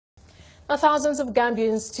Thousands of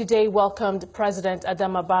Gambians today welcomed President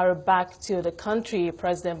Adama Barrow back to the country.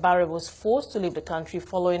 President Barrow was forced to leave the country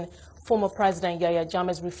following former President Yahya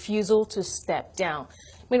Jammeh's refusal to step down.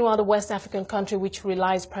 Meanwhile, the West African country, which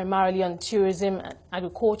relies primarily on tourism,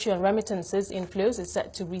 agriculture and remittances inflows, is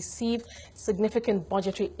set to receive significant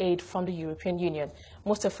budgetary aid from the European Union.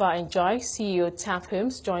 Mustapha Njie, CEO TAF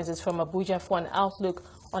Homes, joins us from Abuja for an outlook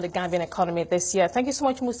on the Gambian economy this year. Thank you so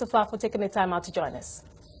much, Mustapha, for taking the time out to join us.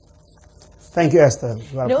 Thank you, Esther.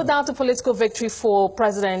 Welcome. No doubt a political victory for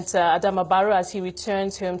President Adama Barrow as he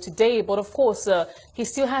returns home today. But of course, he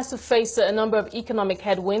still has to face a number of economic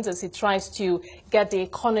headwinds as he tries to get the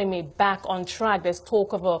economy back on track. There's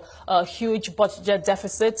talk of a huge budget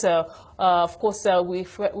deficit. Of course,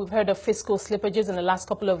 we've heard of fiscal slippages in the last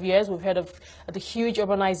couple of years. We've heard of the huge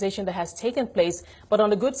urbanization that has taken place. But on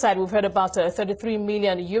the good side, we've heard about 33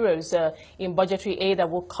 million euros in budgetary aid that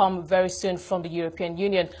will come very soon from the European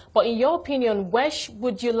Union. But in your opinion, where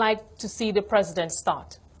would you like to see the president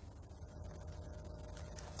start?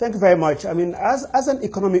 Thank you very much. I mean, as an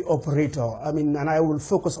economic operator, and I will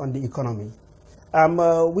focus on the economy,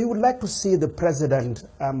 we would like to see the president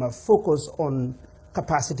focus on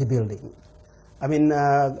capacity building,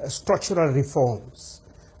 structural reforms,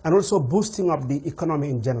 and also boosting up the economy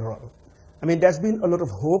in general. There's been a lot of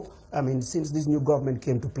hope, since this new government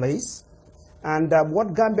came to place. And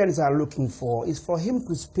what Gambians are looking for is for him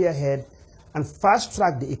to spearhead and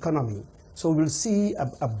fast-track the economy. So we'll see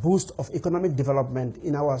a boost of economic development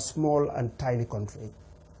in our small and tiny country.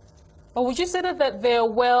 But would you say that they are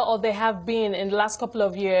well, or they have been in the last couple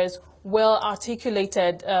of years,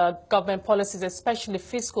 well-articulated government policies, especially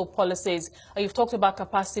fiscal policies? You've talked about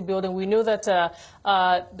capacity building. We know that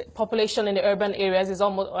the population in the urban areas is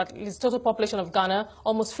almost, at least total population of Ghana,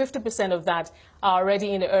 almost 50% of that are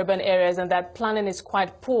already in the urban areas, and that planning is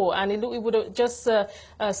quite poor. And it would just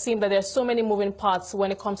seem that there are so many moving parts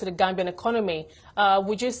when it comes to the Gambian economy.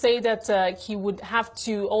 Would you say that he would have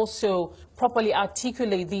to also properly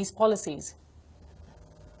articulate these policies?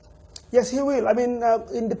 Yes, he will.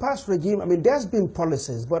 In the past regime, there's been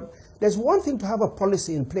policies, but there's one thing to have a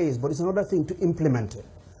policy in place, but it's another thing to implement it.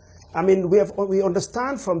 We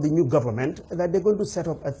understand from the new government that they're going to set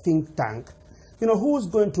up a think tank, who's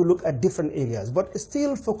going to look at different areas, but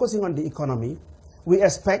still focusing on the economy. We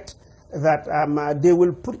expect that they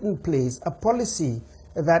will put in place a policy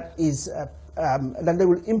that is that they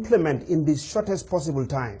will implement in the shortest possible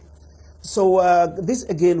time. So this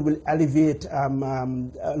again will alleviate a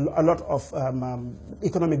lot of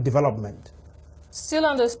economic development. Still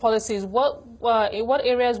on those policies, in what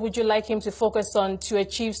areas would you like him to focus on to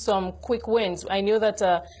achieve some quick wins? I know that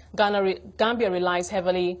Gambia relies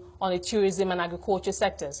heavily on the tourism and agriculture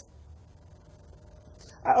sectors.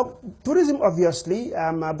 Tourism, obviously,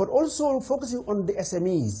 but also focusing on the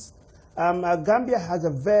SMEs. Gambia has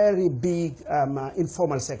a very big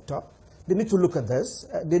informal sector. They need to look at this.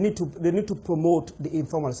 They need to promote the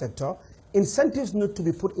informal sector. Incentives need to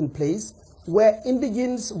be put in place where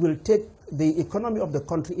indigents will take the economy of the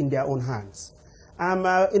country in their own hands.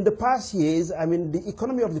 In the past years, the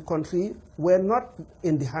economy of the country were not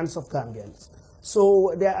in the hands of Gambians.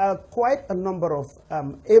 So there are quite a number of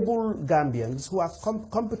able Gambians who are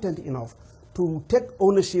competent enough to take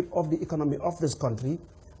ownership of the economy of this country.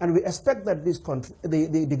 And we expect that this country, the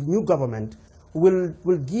new government,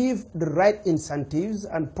 will give the right incentives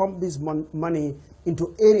and pump this money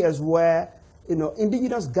into areas where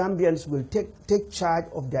indigenous Gambians will take charge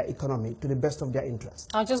of their economy to the best of their interest.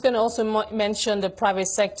 I'm just going to also mention the private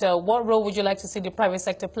sector. What role would you like to see the private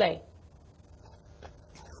sector play?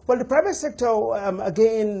 Well, the private sector,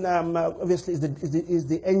 again, obviously is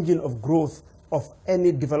the engine of growth of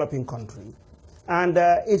any developing country. And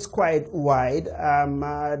it's quite wide.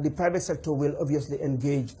 The private sector will obviously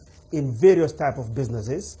engage in various types of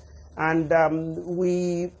businesses. And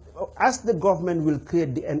as the government will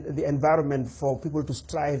create the environment for people to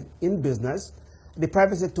strive in business, the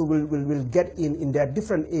private sector will get in their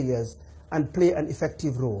different areas and play an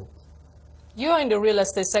effective role. You're in the real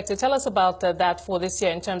estate sector. Tell us about that for this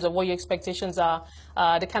year in terms of what your expectations are,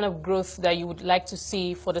 the kind of growth that you would like to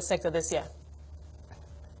see for the sector this year.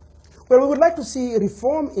 Well, we would like to see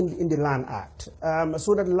reform in the Land Act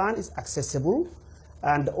so that land is accessible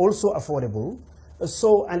and also affordable.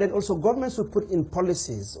 And then also governments will put in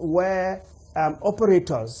policies where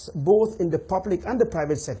operators, both in the public and the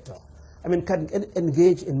private sector, can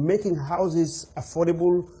engage in making houses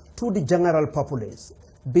affordable to the general populace,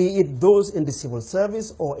 be it those in the civil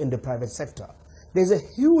service or in the private sector. There's a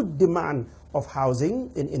huge demand of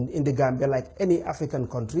housing in the Gambia, like any African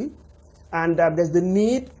country, and there's the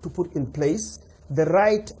need to put in place the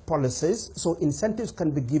right policies so incentives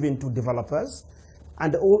can be given to developers,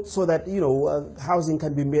 and so that, you know, housing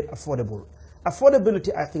can be made affordable.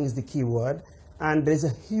 Affordability, I think, is the key word, and there's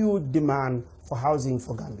a huge demand for housing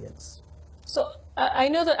for Gambians. So I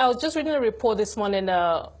know that I was just reading a report this morning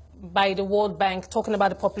by the World Bank talking about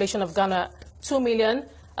the population of Ghana, 2 million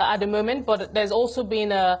at the moment, but there's also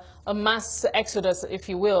been a mass exodus, if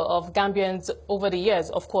you will, of Gambians over the years,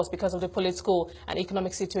 of course, because of the political and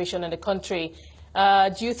economic situation in the country.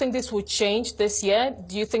 Do you think this will change this year?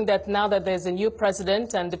 Do you think that now that there's a new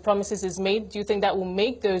president and the promises is made, do you think that will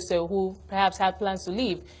make those who perhaps had plans to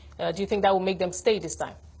leave, do you think that will make them stay this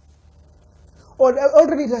time? Well,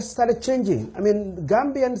 already it has started changing. I mean,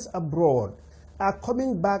 Gambians abroad are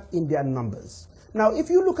coming back in their numbers. Now, if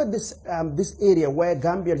you look at this, this area where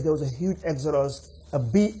Gambians, there was a huge exodus, a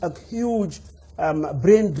huge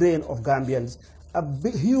brain drain of Gambians,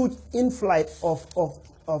 huge inflight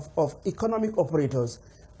of economic operators,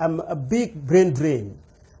 a big brain drain.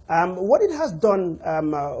 What it has done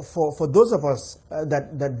for those of us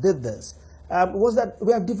that did this was that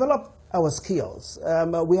we have developed our skills,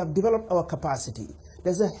 we have developed our capacity.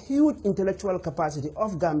 There's a huge intellectual capacity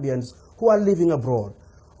of Gambians who are living abroad,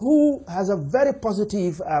 who has a very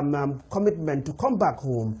positive commitment to come back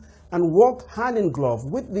home and work hand in glove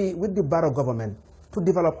with the Barrow government to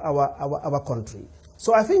develop our country.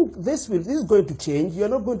 So I think this is going to change. You're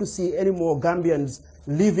not going to see any more Gambians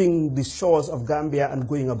leaving the shores of Gambia and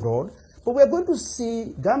going abroad, but we're going to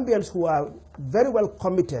see Gambians who are very well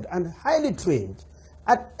committed and highly trained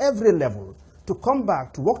at every level to come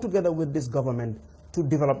back, to work together with this government to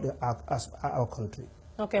develop our country.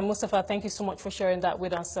 Okay, Mustapha, thank you so much for sharing that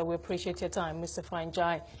with us. We appreciate your time. Mustapha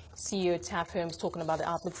Njie, CEO TAF Homes, talking about the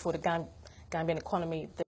outlook for the Gambian economy.